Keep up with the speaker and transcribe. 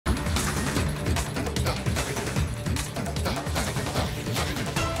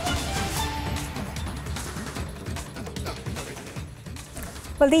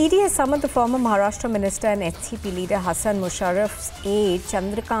Well, the ED has summoned the former Maharashtra minister and NCP leader Hasan Mushrif's aide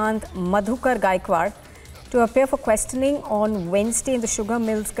Chandrakant Gaikwad to appear for questioning on Wednesday in the sugar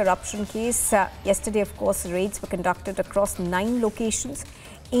mills corruption case. Yesterday, of course, raids were conducted across 9 locations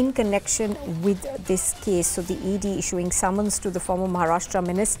in connection with this case. So the ED issuing summons to the former Maharashtra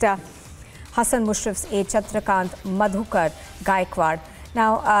minister Hasan Mushrif's aide Chandrakant Gaikwad.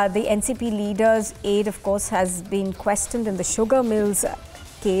 Now, the NCP leader's aide, of course, has been questioned in the sugar mills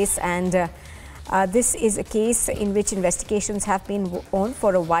case, and this is a case in which investigations have been on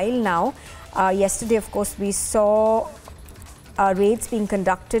for a while now. Yesterday, of course, we saw raids being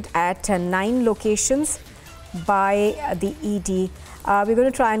conducted at 9 locations by the ED. We're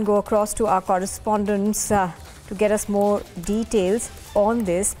going to try and go across to our correspondents to get us more details on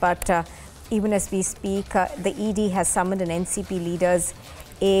this, but even as we speak, the ED has summoned an NCP leader's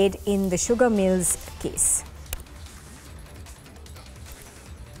aide in the sugar mills case.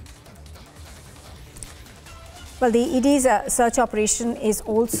 Well, the ED's search operation is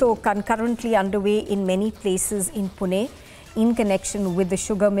also concurrently underway in many places in Pune in connection with the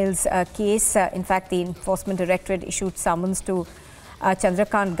sugar mills case. In fact, the Enforcement Directorate issued summons to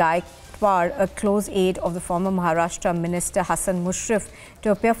Chandrakant Gaikwad, a close aide of the former Maharashtra minister Hasan Mushrif,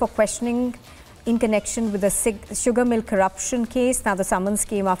 to appear for questioning in connection with the sugar mill corruption case. Now, the summons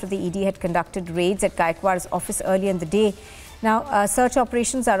came after the ED had conducted raids at Gaikwad's office earlier in the day. Now, search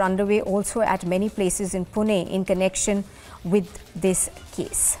operations are underway also at many places in Pune in connection with this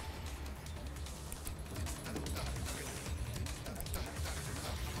case.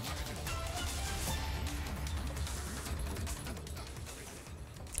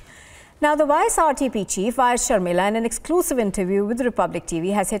 Now, the YSRTP chief, Y.S. Sharmila, in an exclusive interview with Republic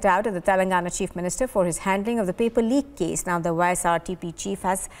TV, has hit out at the Telangana chief minister for his handling of the paper leak case. Now, the YSRTP chief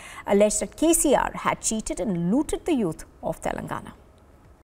has alleged that KCR had cheated and looted the youth of Telangana.